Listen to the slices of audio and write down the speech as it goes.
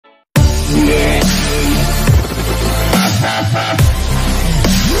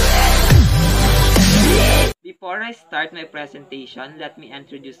Before I start my presentation, let me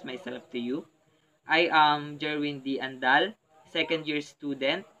introduce myself to you. I am Jerwin D. Andal, second year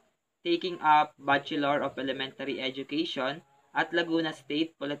student, taking up Bachelor of Elementary Education at Laguna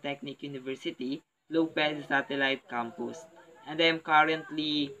State Polytechnic University, Lopez Satellite Campus. And I am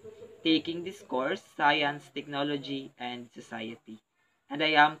currently taking this course, Science, Technology, and Society. And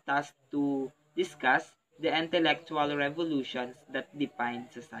I am tasked to discuss the intellectual revolutions that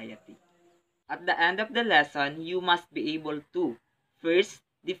define society. At the end of the lesson, you must be able to first,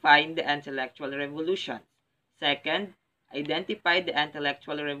 define the intellectual revolutions. Second, identify the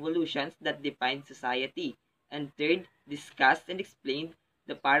intellectual revolutions that define society. And third, discuss and explain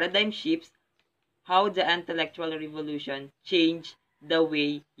the paradigm shifts, how the intellectual revolution changed the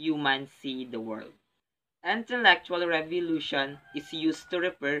way humans see the world. Intellectual revolution is used to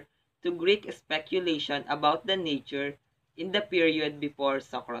refer to Greek speculation about the nature in the period before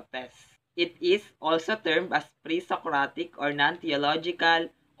Socrates. It is also termed as pre-Socratic or non-theological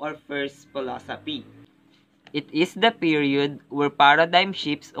or first philosophy. It is the period where paradigm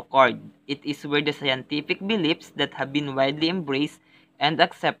shifts occurred. It is where the scientific beliefs that have been widely embraced and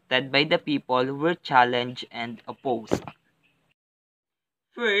accepted by the people were challenged and opposed.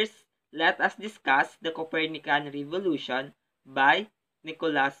 First, let us discuss the Copernican Revolution by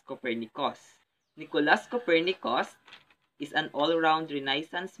Nicholas Copernicus. Nicholas Copernicus is an all-round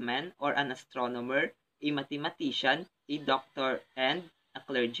Renaissance man or an astronomer, a mathematician, a doctor, and a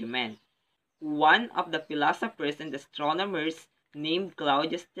clergyman. One of the philosophers and astronomers named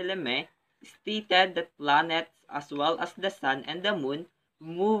Claudius Ptolemy stated that planets as well as the sun and the moon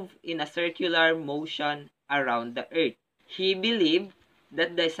move in a circular motion around the earth. He believed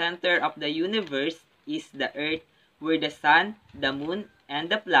that the center of the universe is the earth, where the sun, the moon, and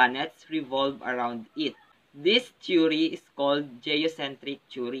the planets revolve around it. This theory is called geocentric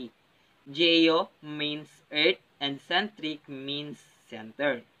theory. Geo means earth and centric means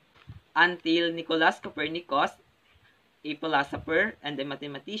center. Until Nicholas Copernicus, a philosopher and a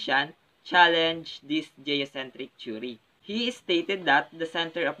mathematician, challenged this geocentric theory. He stated that the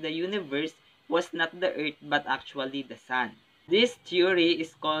center of the universe was not the earth but actually the sun. This theory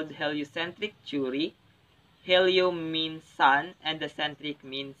is called heliocentric theory. Helio means sun and the centric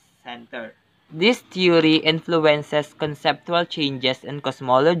means center. This theory influences conceptual changes in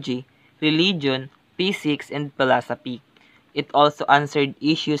cosmology, religion, physics, and philosophy. It also answered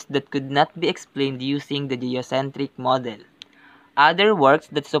issues that could not be explained using the geocentric model. Other works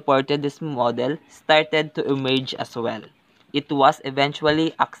that supported this model started to emerge as well. It was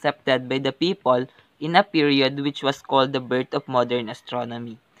eventually accepted by the people in a period which was called the birth of modern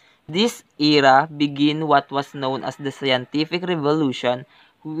astronomy. This era began what was known as the Scientific Revolution,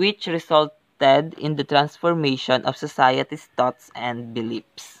 which resulted in the transformation of society's thoughts and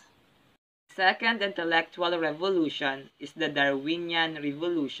beliefs. Second intellectual revolution is the Darwinian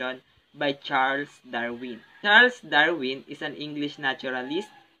Revolution by Charles Darwin. Charles Darwin is an English naturalist,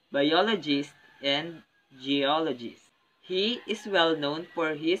 biologist, and geologist. He is well known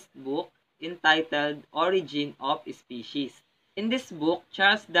for his book entitled Origin of Species. In this book,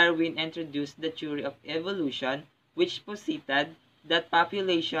 Charles Darwin introduced the theory of evolution, which posited that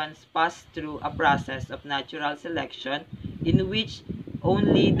populations pass through a process of natural selection in which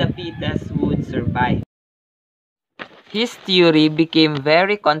only the fittest would survive. His theory became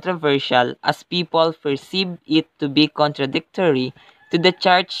very controversial as people perceived it to be contradictory to the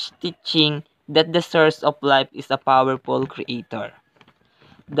church teaching that the source of life is a powerful creator.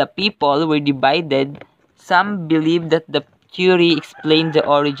 The people were divided. Some believed that the theory explained the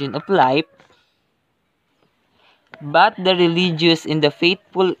origin of life, but the religious and the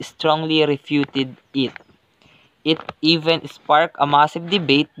faithful strongly refuted it. It even sparked a massive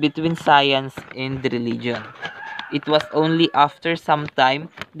debate between science and religion. It was only after some time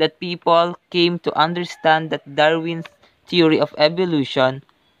that people came to understand that Darwin's theory of evolution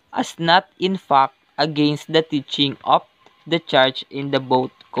is not in fact against the teaching of the church and the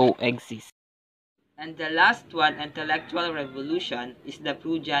both coexist. And the last one, intellectual revolution, is the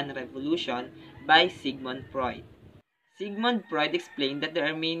Freudian Revolution by Sigmund Freud. Sigmund Freud explained that there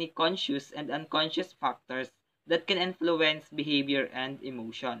are many conscious and unconscious factors that can influence behavior and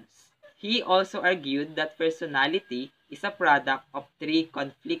emotions. He also argued that personality is a product of three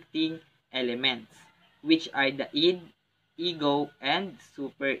conflicting elements, which are the id, ego, and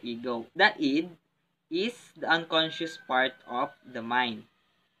superego. The id is the unconscious part of the mind.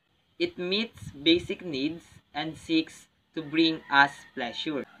 It meets basic needs and seeks to bring us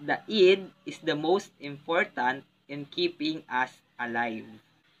pleasure. The id is the most important in keeping us alive.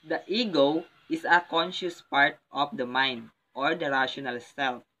 The ego is a conscious part of the mind or the rational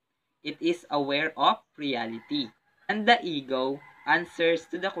self. It is aware of reality. And the ego answers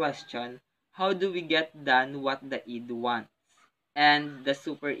to the question, how do we get done what the id wants? And the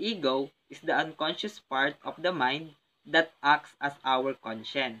superego is the unconscious part of the mind that acts as our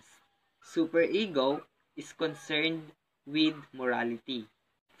conscience. Superego is concerned with morality.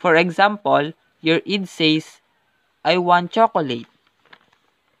 For example, your id says, I want chocolate.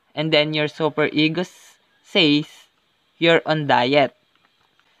 And then your superego says, you're on diet.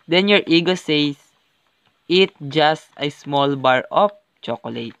 Then your ego says, eat just a small bar of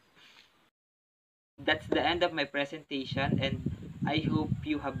chocolate. That's the end of my presentation and I hope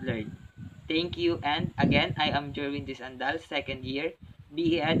you have learned. Thank you, and again, I am Jerwin Disandal, second year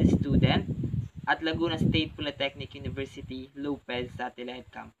BE Ed student at Laguna State Polytechnic University, Lopez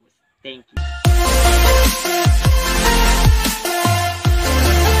Satellite Campus. Thank you.